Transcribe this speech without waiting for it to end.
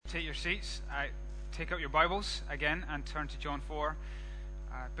take your seats, take out your Bibles again and turn to John 4.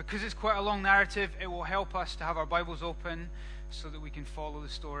 Because it's quite a long narrative, it will help us to have our Bibles open so that we can follow the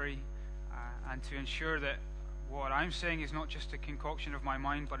story and to ensure that what I'm saying is not just a concoction of my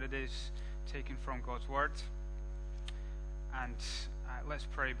mind, but it is taken from God's Word. And let's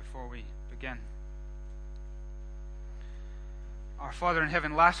pray before we begin. Our Father in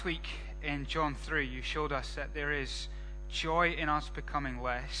heaven, last week in John 3, you showed us that there is joy in us becoming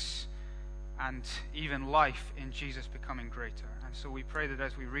less and even life in Jesus becoming greater. And so we pray that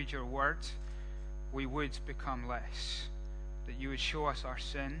as we read your word, we would become less, that you would show us our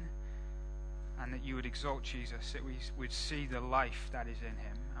sin and that you would exalt Jesus, that we would see the life that is in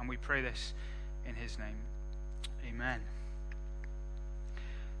him. And we pray this in his name. Amen.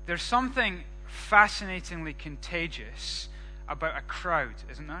 There's something fascinatingly contagious about a crowd,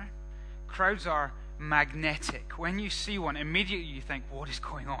 isn't there? Crowds are magnetic. When you see one, immediately you think, what is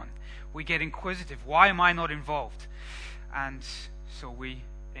going on? We get inquisitive. Why am I not involved? And so we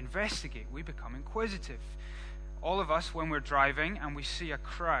investigate. We become inquisitive. All of us, when we're driving and we see a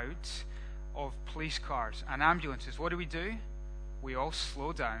crowd of police cars and ambulances, what do? We all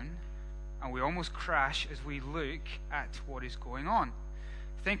slow down and we almost crash as we look at what is going on.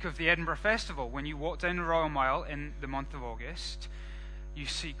 Think of the Edinburgh Festival. When you walk down the Royal Mile in the month of August, you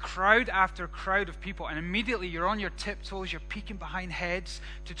see crowd after crowd of people, and immediately you're on your tiptoes, you're peeking behind heads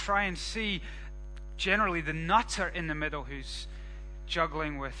to try and see generally the nutter in the middle who's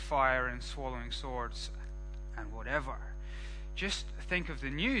juggling with fire and swallowing swords and whatever. Just think of the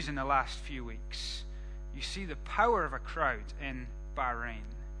news in the last few weeks. You see the power of a crowd in Bahrain,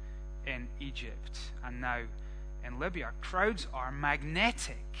 in Egypt, and now in Libya. Crowds are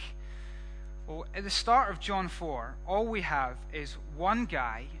magnetic. Well, at the start of John 4, all we have is one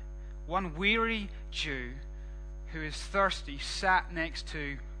guy, one weary Jew who is thirsty, sat next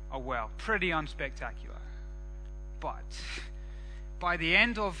to a well. Pretty unspectacular. But by the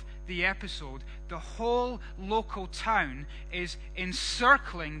end of the episode, the whole local town is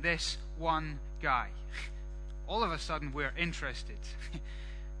encircling this one guy. All of a sudden, we're interested.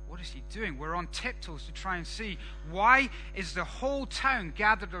 What is he doing? We're on tiptoes to try and see, why is the whole town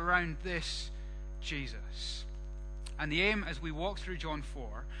gathered around this Jesus? And the aim as we walk through John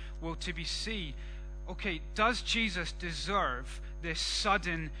 4 will to be see, okay, does Jesus deserve this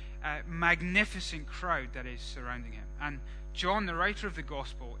sudden, magnificent crowd that is surrounding him? And John, the writer of the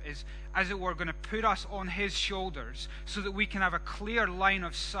gospel, is, as it were, going to put us on his shoulders so that we can have a clear line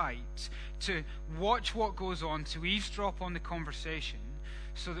of sight to watch what goes on, to eavesdrop on the conversation,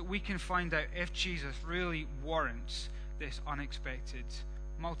 so that we can find out if Jesus really warrants this unexpected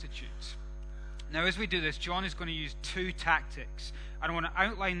multitude. Now, as we do this, John is going to use two tactics. I want to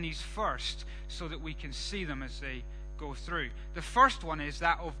outline these first so that we can see them as they go through. The first one is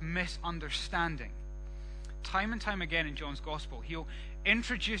that of misunderstanding. Time and time again in John's gospel, he'll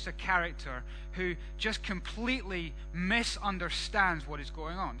introduce a character who just completely misunderstands what is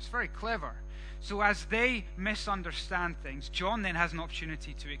going on. It's very clever. So as they misunderstand things, John then has an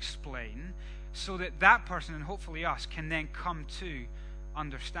opportunity to explain so that that person, and hopefully us, can then come to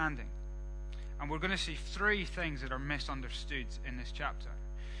understanding. And we're going to see three things that are misunderstood in this chapter.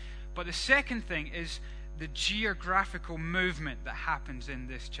 But the second thing is the geographical movement that happens in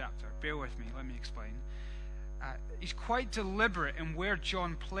this chapter. Bear with me, let me explain. He's quite deliberate in where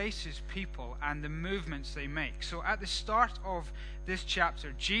John places people and the movements they make. So at the start of this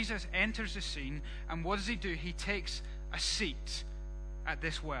chapter, Jesus enters the scene, and what does he do? He takes a seat at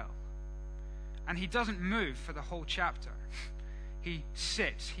this well. And he doesn't move for the whole chapter. He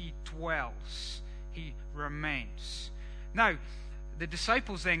sits, he dwells, he remains. Now, the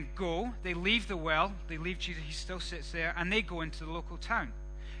disciples then go, they leave the well, they leave Jesus, he still sits there, and they go into the local town.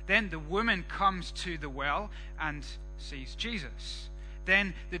 Then the woman comes to the well and sees Jesus.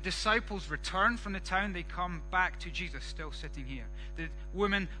 Then the disciples return from the town. They come back to Jesus, still sitting here. The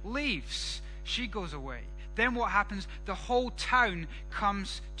woman leaves. She goes away. Then what happens? The whole town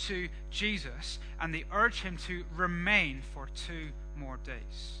comes to Jesus and they urge him to remain for 2 more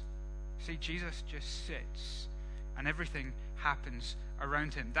days. See, Jesus just sits and everything happens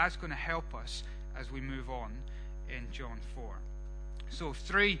around him. That's going to help us as we move on in John 4. So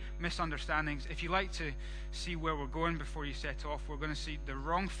 3 misunderstandings. If you like to see where we're going before you set off, we're going to see the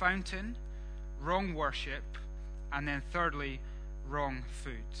wrong fountain, wrong worship, and then thirdly, wrong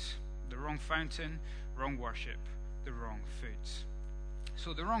foods. The wrong fountain, wrong worship, the wrong foods.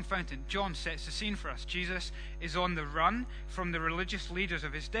 So the wrong fountain, John sets the scene for us. Jesus is on the run from the religious leaders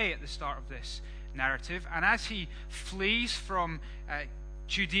of his day at the start of this narrative. And as he flees from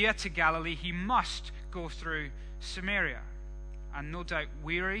Judea to Galilee, he must go through Samaria. and no doubt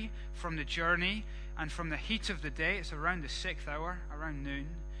weary from the journey and from the heat of the day. It's around the 6th hour, around noon.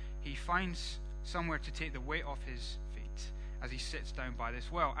 He finds somewhere to take the weight off his feet as he sits down by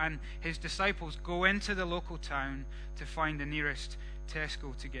this well. And his disciples go into the local town to find the nearest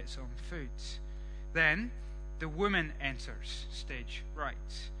Tesco to get some food. Then the woman enters, stage right,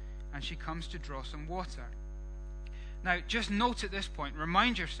 and she comes to draw some water. Now, just note at this point,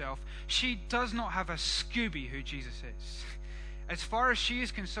 remind yourself, she does not have a Scooby who Jesus is. As far as she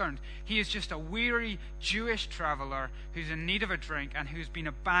is concerned, he is just a weary Jewish traveler who's in need of a drink and who's been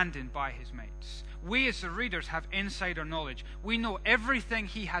abandoned by his mates. We as the readers have insider knowledge. We know everything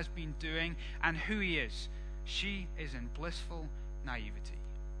he has been doing and who he is. She is in blissful naivety.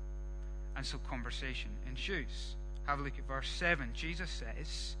 And so conversation ensues. Have a look at verse 7. Jesus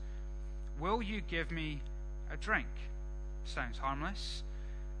says, "Will you give me a drink?" Sounds harmless.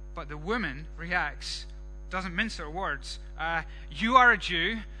 But the woman reacts, doesn't mince her words. You are a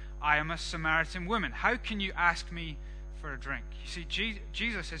Jew, I am a Samaritan woman. How can you ask me for a drink? You see,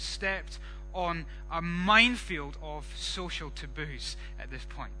 Jesus has stepped on a minefield of social taboos at this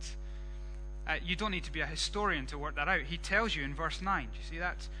point. You don't need to be a historian to work that out. He tells you in verse 9, do you see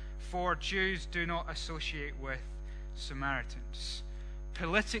that? For Jews do not associate with Samaritans.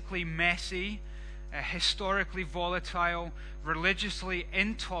 Politically messy, historically volatile, religiously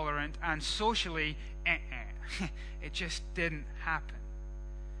intolerant, and socially it just didn't happen.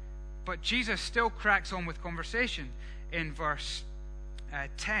 But Jesus still cracks on with conversation in verse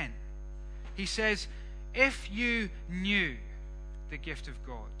 10. He says, if you knew the gift of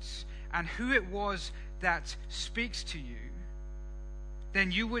God and who it was that speaks to you,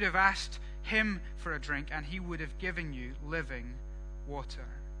 then you would have asked him for a drink and he would have given you living water.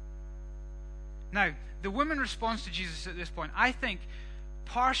 Now, the woman responds to Jesus at this point, I think,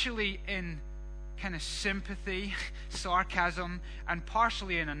 partially in kind of sympathy, sarcasm, and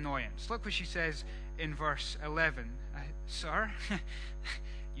partially in annoyance. Look what she says in verse 11. Sir,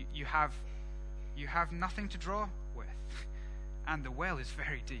 you have nothing to draw with, and the well is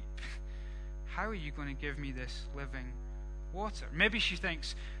very deep. How are you going to give me this living water? Maybe she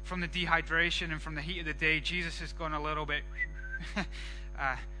thinks from the dehydration and from the heat of the day, Jesus has gone a little bit...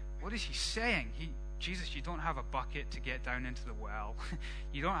 what is he saying? Jesus, you don't have a bucket to get down into the well.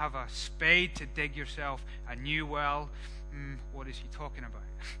 You don't have a spade to dig yourself a new well. What is he talking about?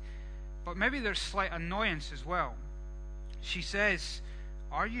 But maybe there's slight annoyance as well. She says,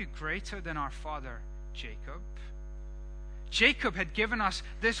 are you greater than our father Jacob? Jacob had given us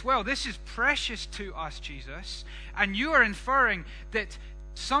this well. This is precious to us, Jesus. And you are inferring that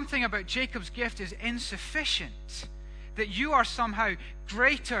something about Jacob's gift is insufficient, that you are somehow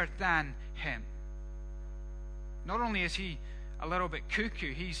greater than him. Not only is he a little bit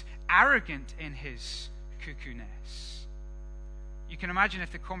cuckoo, he's arrogant in his cuckoo-ness. You can imagine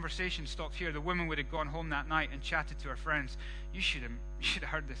if the conversation stopped here, the woman would have gone home that night and chatted to her friends. You should have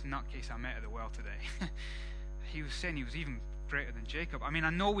heard this nutcase I met at the well today. He was saying he was even greater than Jacob. I mean,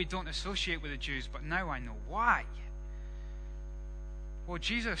 I know we don't associate with the Jews, but now I know why. Well,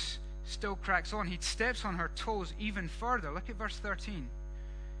 Jesus still cracks on. He steps on her toes even further. Look at verse 13.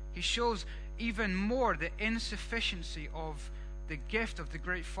 He shows even more the insufficiency of the gift of the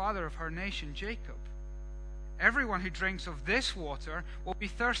great father of her nation, Jacob. Everyone who drinks of this water will be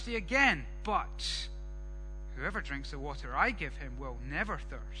thirsty again, but whoever drinks the water I give him will never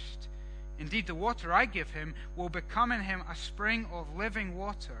thirst. Indeed, the water I give him will become in him a spring of living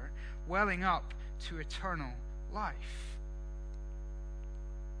water, welling up to eternal life.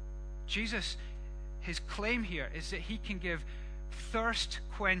 Jesus, his claim here is that he can give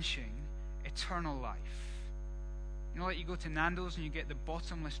thirst-quenching eternal life. You know, like you go to Nando's and you get the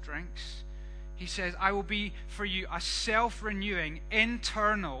bottomless drinks? He says, I will be for you a self-renewing,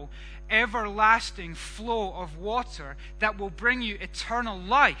 internal, everlasting flow of water that will bring you eternal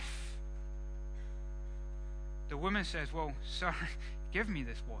life. The woman says, well, sir, give me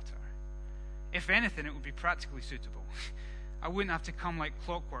this water. If anything, it would be practically suitable. I wouldn't have to come like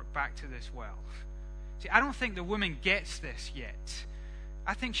clockwork back to this well. See, I don't think the woman gets this yet.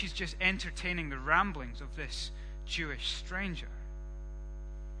 I think she's just entertaining the ramblings of this Jewish stranger.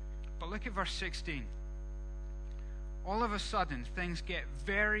 But look at verse 16. All of a sudden, things get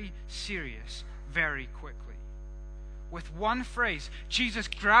very serious very quickly. With one phrase, Jesus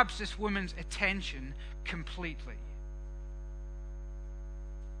grabs this woman's attention completely.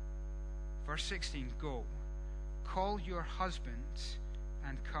 Verse 16, go, call your husband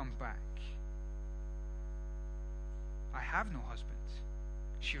and come back. I have no husband,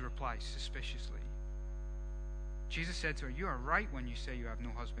 she replies suspiciously. Jesus said to her, you are right when you say you have no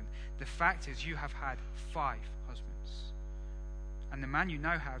husband. The fact is you have had 5 husbands. and the man you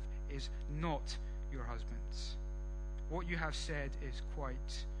now have is not your husband's. What you have said is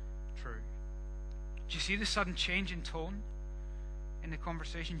quite true." Do you see the sudden change in tone in the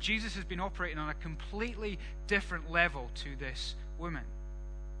conversation? Jesus has been operating on a completely different level to this woman.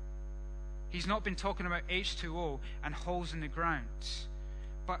 He's not been talking about H2O and holes in the ground.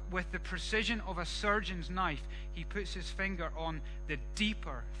 But with the precision of a surgeon's knife, he puts his finger on the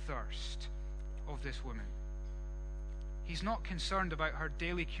deeper thirst of this woman. He's not concerned about her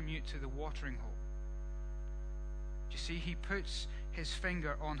daily commute to the watering hole. You see, he puts his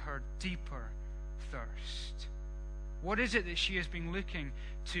finger on her deeper thirst. What is it that she has been looking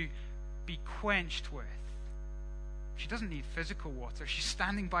to be quenched with? She doesn't need physical water. She's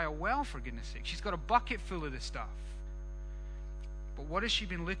standing by a well, for goodness sake. She's got a bucket full of this stuff. But what has she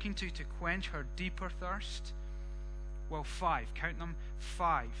been looking to quench her deeper thirst? Well, 5, count them,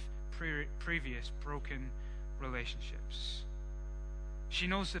 5 previous broken relationships. She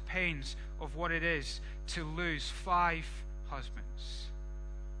knows the pains of what it is to lose 5 husbands.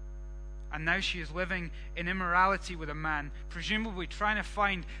 And now she is living in immorality with a man, presumably trying to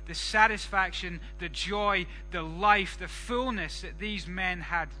find the satisfaction, the joy, the life, the fullness that these men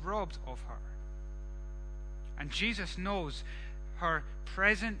had robbed of her. And Jesus knows her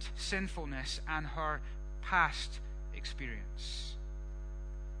present sinfulness and her past experience.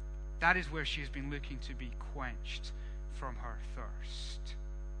 That is where she has been looking to be quenched from her thirst.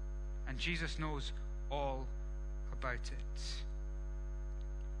 And Jesus knows all about it.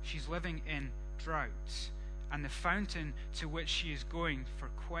 She's living in drought, and the fountain to which she is going for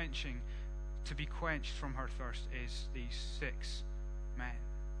quenching, to be quenched from her thirst, is these 6 men.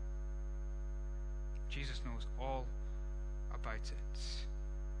 Jesus knows all about it.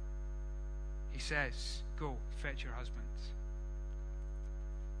 He says, "Go, fetch your husband."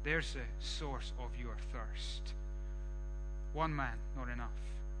 There's the source of your thirst. 1 man, not enough.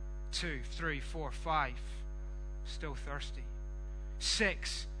 2, 3, 4, 5, still thirsty.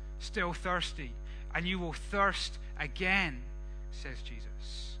 6, still thirsty. And you will thirst again, says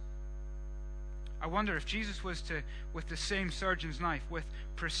Jesus. I wonder if Jesus was to, with the same surgeon's knife, with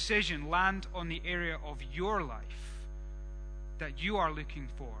precision, land on the area of your life that you are looking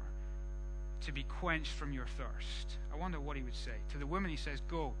for to be quenched from your thirst. I wonder what he would say. To the woman he says,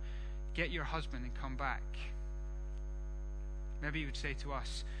 "Go, get your husband and come back." Maybe he would say to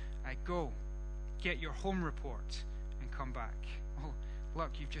us, "Go, get your home report and come back." "Oh,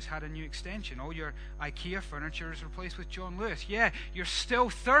 look, you've just had a new extension. All your IKEA furniture is replaced with John Lewis." "Yeah, you're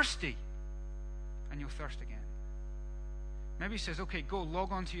still thirsty." And you'll thirst again. Maybe he says, "Okay, go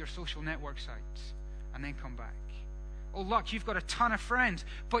log on to your social network sites and then come back." "Oh, look, you've got a ton of friends,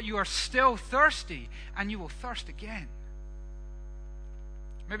 but you are still thirsty, and you will thirst again."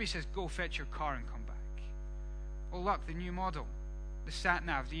 Maybe he says, "Go fetch your car and come back." "Oh, look, the new model, the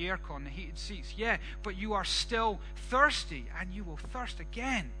sat-nav, the aircon, the heated seats." "Yeah, but you are still thirsty, and you will thirst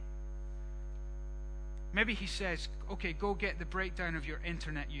again." Maybe he says, "Okay, go get the breakdown of your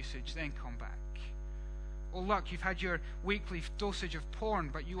internet usage, then come back." "Oh, look, you've had your weekly dosage of porn,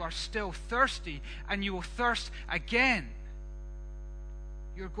 but you are still thirsty, and you will thirst again."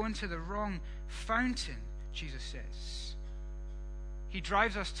 You're going to the wrong fountain, Jesus says. He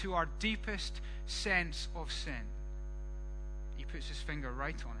drives us to our deepest sense of sin. He puts his finger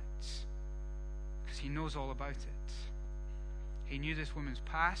right on it, because he knows all about it. He knew this woman's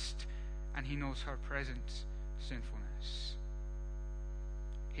past, and he knows her present sinfulness.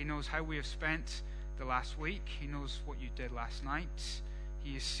 He knows how we have spent the last week. He knows what you did last night.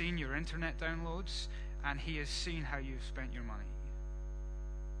 He has seen your internet downloads, and he has seen how you've spent your money.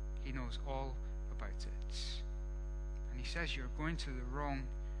 He knows all about it. And he says you're going to the wrong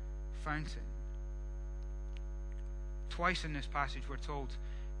fountain. Twice in this passage we're told,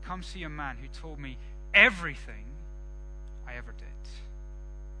 "Come see a man who told me everything I ever did."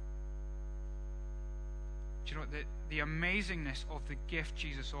 Do you know what? The amazingness of the gift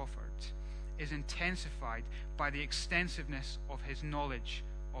Jesus offered is intensified by the extensiveness of his knowledge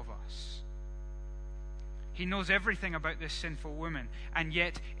of us. He knows everything about this sinful woman, and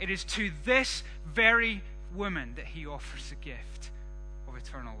yet it is to this very woman that he offers the gift of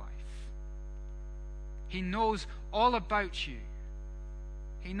eternal life. He knows all about you.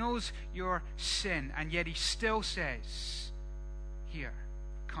 He knows your sin, and yet he still says, "Here,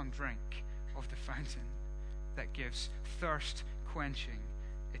 come drink of the fountain that gives thirst-quenching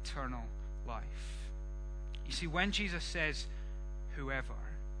eternal life." You see, when Jesus says whoever,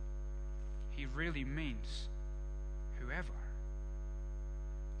 he really means whoever.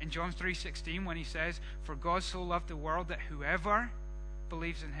 In John 3:16, when he says, "For God so loved the world that whoever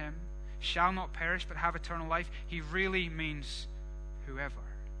believes in him shall not perish but have eternal life," he really means whoever.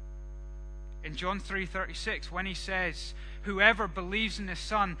 In John 3:36, when he says, whoever believes in the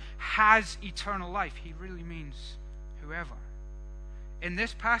Son has eternal life, he really means whoever. In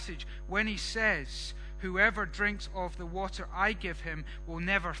this passage, when he says, whoever drinks of the water I give him will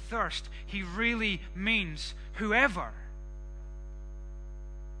never thirst, he really means whoever.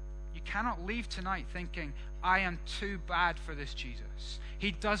 You cannot leave tonight thinking, I am too bad for this Jesus. He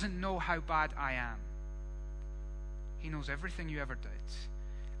doesn't know how bad I am. He knows everything you ever did.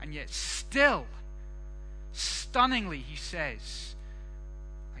 And yet still, stunningly, he says,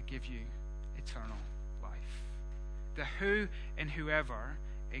 I give you eternal life. The who in whoever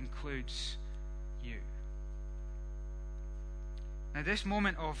includes you. Now, this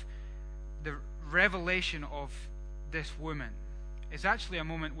moment of the revelation of this woman is actually a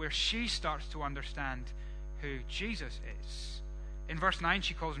moment where she starts to understand who Jesus is. In verse 9,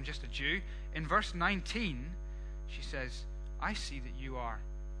 she calls him just a Jew. In verse 19, she says, I see that you are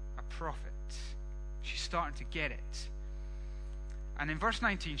a prophet. She's starting to get it. And in verse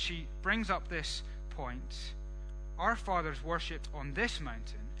 19, she brings up this point. Our fathers worshipped on this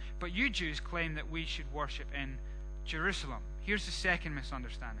mountain, but you Jews claim that we should worship in Jerusalem. Here's the second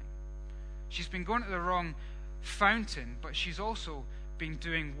misunderstanding. She's been going to the wrong fountain, but she's also been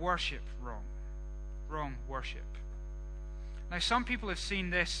doing worship wrong. Wrong worship. Now, some people have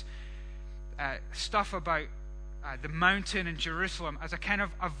seen this stuff about the mountain in Jerusalem as a kind of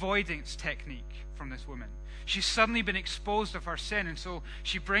avoidance technique from this woman. She's suddenly been exposed of her sin, and so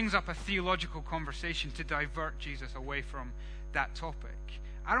she brings up a theological conversation to divert Jesus away from that topic.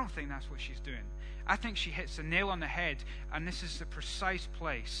 I don't think that's what she's doing. I think she hits the nail on the head, and this is the precise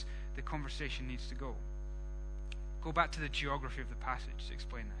place the conversation needs to go. Go back to the geography of the passage to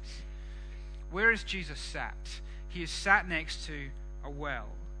explain this. Where is Jesus sat? He is sat next to a well,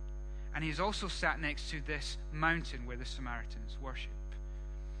 and he is also sat next to this mountain where the Samaritans worship.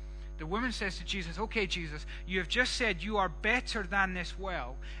 The woman says to Jesus, okay, Jesus, you have just said you are better than this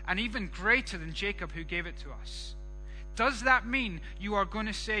well, and even greater than Jacob who gave it to us. Does that mean you are going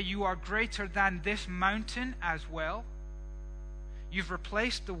to say you are greater than this mountain as well? You've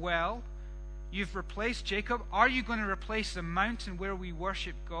replaced the well. You've replaced Jacob. Are you going to replace the mountain where we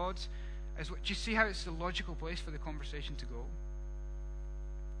worship God? Do you see how it's the logical place for the conversation to go?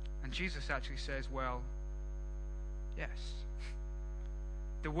 And Jesus actually says, well, yes.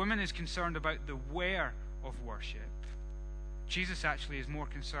 The woman is concerned about the where of worship. Jesus actually is more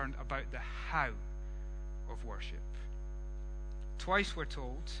concerned about the how of worship. Twice we're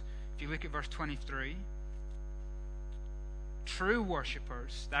told, if you look at verse 23, true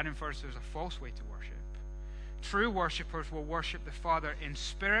worshippers, that infers there's a false way to worship. True worshippers will worship the Father in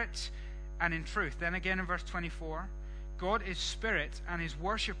spirit and in truth. Then again in verse 24, God is spirit, and his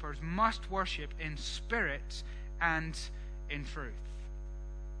worshippers must worship in spirit and in truth.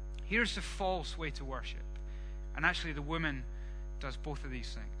 Here's the false way to worship. And actually the woman does both of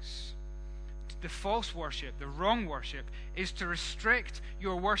these things. The false worship, the wrong worship, is to restrict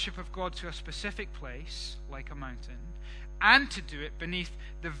your worship of God to a specific place, like a mountain, and to do it beneath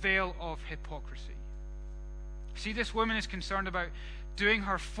the veil of hypocrisy. See, this woman is concerned about doing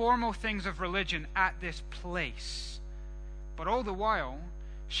her formal things of religion at this place. But all the while,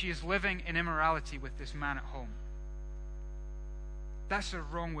 she is living in immorality with this man at home. That's the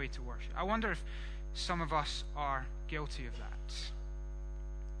wrong way to worship. I wonder if some of us are guilty of that.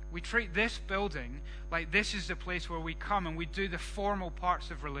 We treat this building like this is the place where we come and we do the formal parts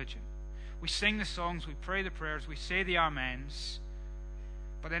of religion. We sing the songs, we pray the prayers, we say the amens.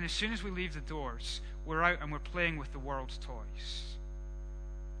 But then as soon as we leave the doors, we're out and we're playing with the world's toys.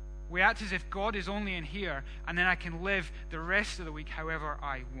 We act as if God is only in here, and then I can live the rest of the week however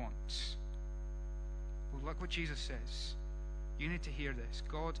I want. Well, look what Jesus says. You need to hear this.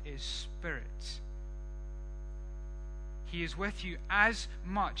 God is spirit. He is with you as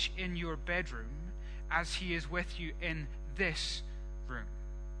much in your bedroom as he is with you in this room.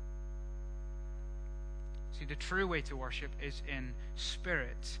 See, the true way to worship is in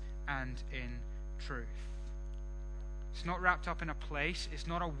spirit and in truth. It's not wrapped up in a place. It's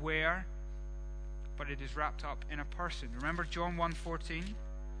not a where, but it is wrapped up in a person. Remember John 1:14?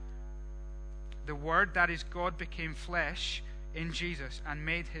 The Word, that is God, became flesh in Jesus and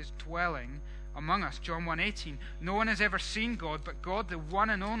made his dwelling among us. John 1:18. No one has ever seen God, but God, the one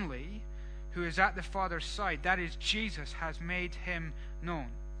and only, who is at the Father's side, that is Jesus, has made him known.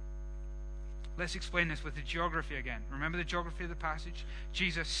 Let's explain this with the geography again. Remember the geography of the passage?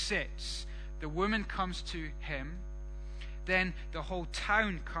 Jesus sits. The woman comes to him. Then the whole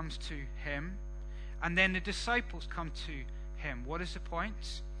town comes to him. And then the disciples come to him. What is the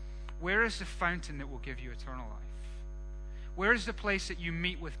point? Where is the fountain that will give you eternal life? Where is the place that you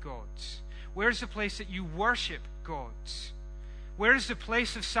meet with God? Where is the place that you worship God? Where is the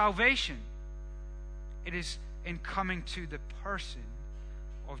place of salvation? It is in coming to the person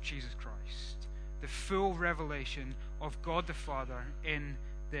of Jesus Christ, the full revelation of God the Father in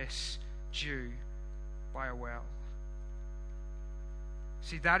this Jew by a well.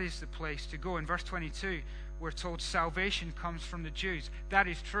 See, that is the place to go. In verse 22, we're told salvation comes from the Jews. That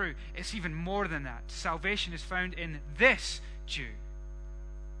is true. It's even more than that. Salvation is found in this Jew,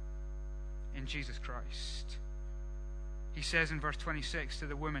 in Jesus Christ. He says in verse 26 to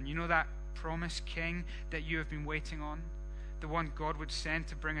the woman, you know that promised king that you have been waiting on? The one God would send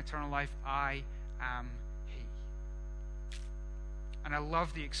to bring eternal life? I am he. And I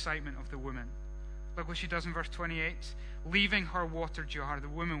love the excitement of the woman. Look what she does in verse 28. Leaving her water jar, the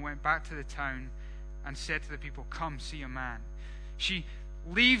woman went back to the town and said to the people, come see a man. She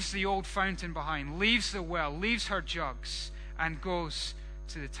leaves the old fountain behind, leaves the well, leaves her jugs, and goes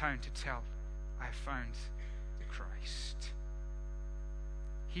to the town to tell, I have found the Christ.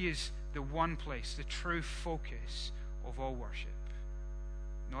 He is the one place, the true focus of all worship.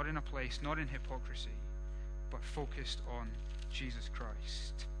 Not in a place, not in hypocrisy, but focused on Jesus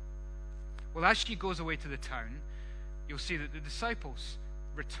Christ. Well, as she goes away to the town, you'll see that the disciples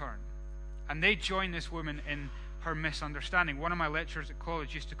return. And they join this woman in her misunderstanding. One of my lecturers at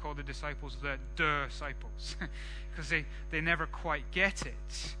college used to call the disciples the disciples because they never quite get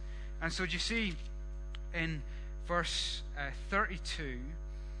it. And so do you see in verse 32,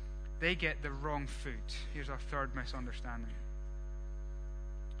 they get the wrong food. Here's our third misunderstanding.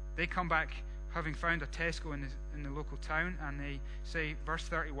 They come back having found a Tesco in the local town, and they say, verse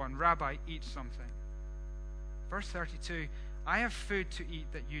 31, Rabbi, eat something. Verse 32, I have food to eat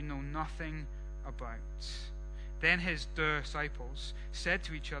that you know nothing about. Then his disciples said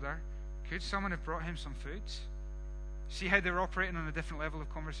to each other, could someone have brought him some food? See how they're operating on a different level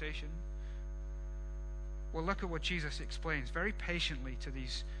of conversation? Well, look at what Jesus explains very patiently to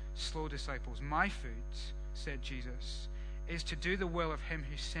these slow disciples. My food, said Jesus, is to do the will of him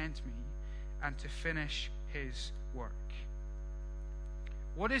who sent me and to finish his work.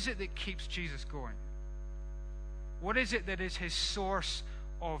 What is it that keeps Jesus going? What is it that is his source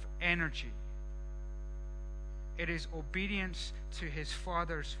of energy? It is obedience to his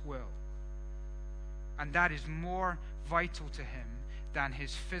Father's will. And that is more vital to him than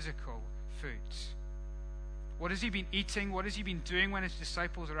his physical foods. What has he been eating? What has he been doing when his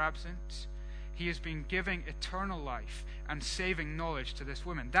disciples are absent? He has been giving eternal life and saving knowledge to this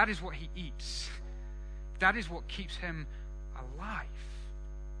woman. That is what he eats. That is what keeps him alive.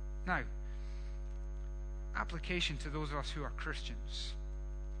 Now, application to those of us who are Christians,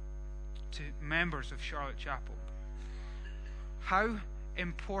 to members of Charlotte Chapel. How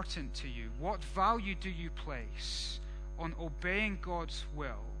important to you, what value do you place on obeying God's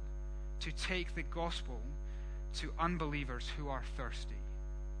will to take the gospel to unbelievers who are thirsty?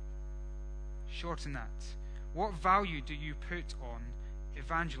 Shorten that. What value do you put on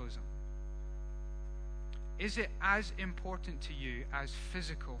evangelism? Is it as important to you as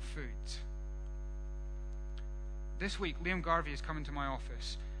physical food? This week, Liam Garvey has come into my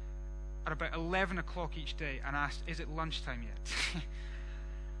office at about 11 o'clock each day and asked, is it lunchtime yet?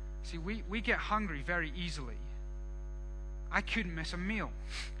 See, we get hungry very easily. I couldn't miss a meal.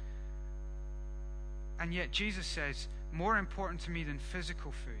 And yet Jesus says, more important to me than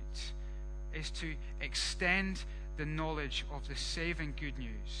physical food is to extend the knowledge of the saving good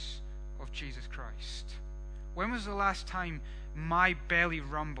news of Jesus Christ. When was the last time my belly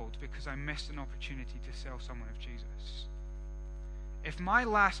rumbled because I missed an opportunity to tell someone of Jesus? If my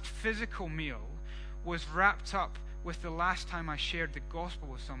last physical meal was wrapped up with the last time I shared the gospel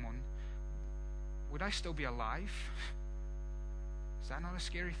with someone, would I still be alive? Is that not a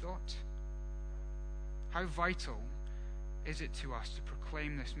scary thought? How vital is it to us to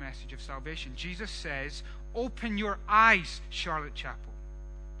proclaim this message of salvation? Jesus says, open your eyes, Charlotte Chapel.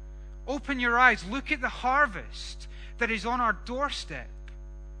 Open your eyes. Look at the harvest that is on our doorstep.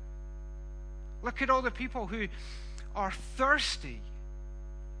 Look at all the people who are thirsty.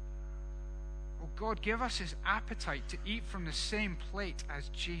 Oh God, give us his appetite to eat from the same plate as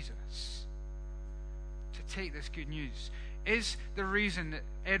Jesus, to take this good news. Is the reason that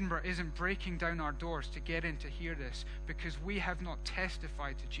Edinburgh isn't breaking down our doors to get in to hear this because we have not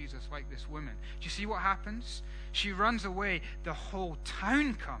testified to Jesus like this woman? Do you see what happens? She runs away, the whole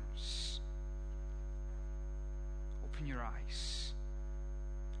town comes. Open your eyes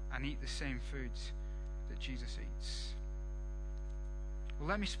and eat the same foods that Jesus eats. Well,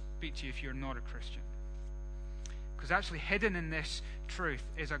 let me speak to you if you're not a Christian. Because actually hidden in this truth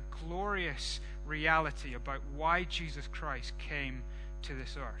is a glorious reality about why Jesus Christ came to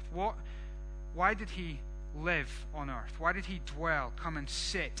this earth. Why did he live on earth? Why did he dwell, come and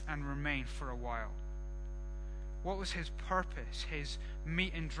sit and remain for a while? What was his purpose, his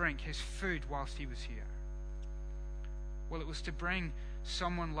meat and drink, his food whilst he was here? Well, it was to bring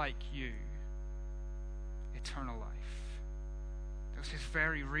someone like you eternal life. That was his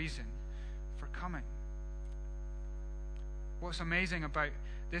very reason for coming. What's amazing about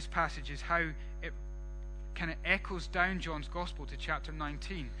this passage is how it kind of echoes down John's Gospel to chapter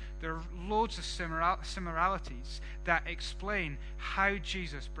 19. There are loads of similarities that explain how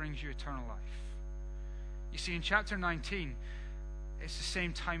Jesus brings you eternal life. You see, in chapter 19, it's the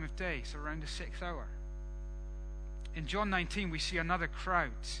same time of day, so around the 6th hour. In John 19, we see another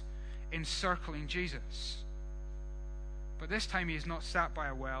crowd encircling Jesus. But this time he is not sat by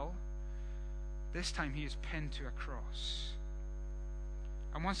a well. This time he is pinned to a cross.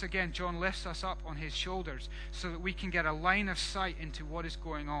 And once again, John lifts us up on his shoulders so that we can get a line of sight into what is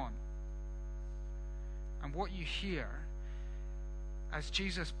going on. And what you hear as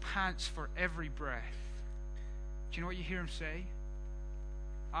Jesus pants for every breath, do you know what you hear him say?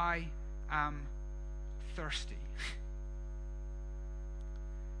 I am thirsty.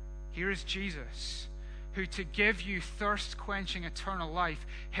 Here is Jesus, who to give you thirst-quenching eternal life,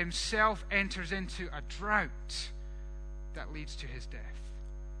 himself enters into a drought that leads to his death.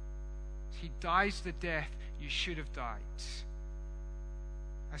 He dies the death you should have died,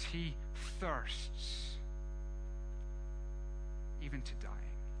 as he thirsts even to dying,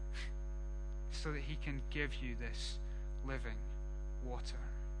 so that he can give you this living water.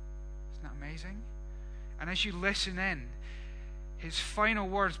 Isn't that amazing? And as you listen in, his final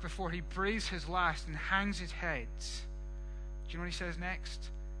words before he breathes his last and hangs his head, do you know what he says next?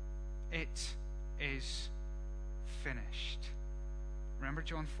 It is finished. Remember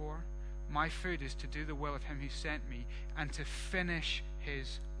John 4? My food is to do the will of him who sent me and to finish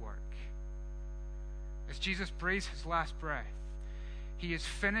his work. As Jesus breathes his last breath, he is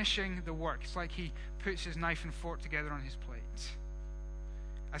finishing the work. It's like he puts his knife and fork together on his plate.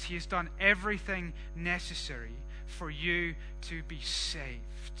 As he has done everything necessary for you to be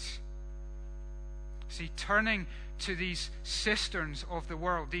saved. See, turning to these cisterns of the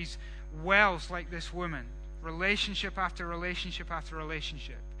world, these wells like this woman, relationship after relationship after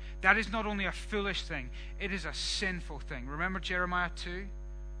relationship, that is not only a foolish thing, it is a sinful thing. Remember Jeremiah 2?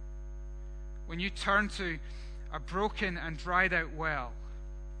 When you turn to a broken and dried out well,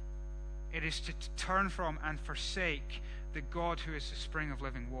 it is to turn from and forsake the God who is the spring of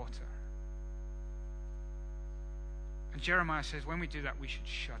living water. And Jeremiah says when we do that, we should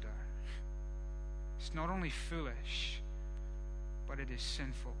shudder. It's not only foolish, but it is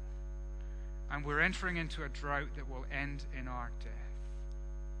sinful. And we're entering into a drought that will end in our death.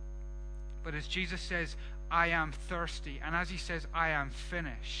 But as Jesus says, I am thirsty, and as he says, I am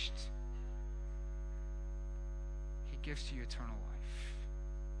finished, he gives to you eternal life.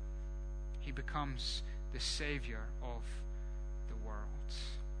 He becomes the Savior of the world.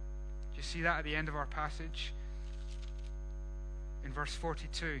 Do you see that at the end of our passage? In verse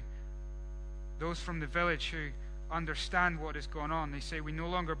 42, those from the village who understand what is going on, they say, we no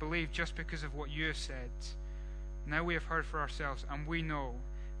longer believe just because of what you have said. Now we have heard for ourselves, and we know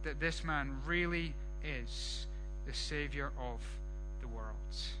that this man really is the Savior of the world.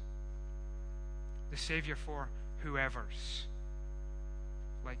 The Savior for whoever's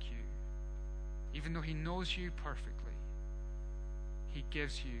like you. Even though he knows you perfectly, he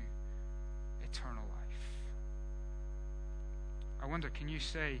gives you eternal life. I wonder, can you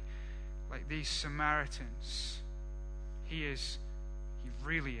say, like these Samaritans, he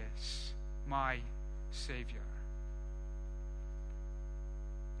really is my Savior?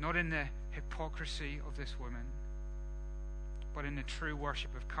 Not in the hypocrisy of this woman, but in the true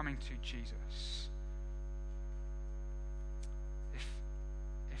worship of coming to Jesus.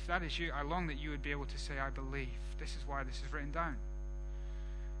 If that is you, I long that you would be able to say, I believe. This is why this is written down.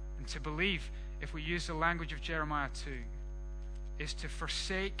 And to believe, if we use the language of Jeremiah 2, is to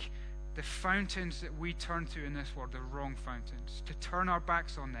forsake the fountains that we turn to in this world, the wrong fountains, to turn our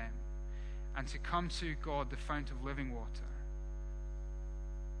backs on them and to come to God, the fount of living water,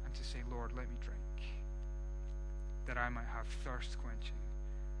 and to say, Lord, let me drink, that I might have thirst-quenching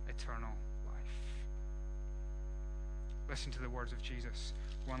eternal life. Listen to the words of Jesus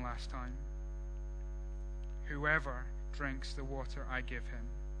one last time. Whoever drinks the water I give him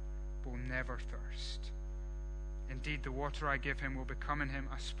will never thirst. Indeed, the water I give him will become in him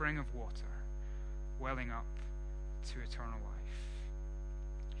a spring of water, welling up to eternal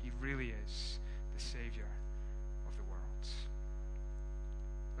life. He really is the Savior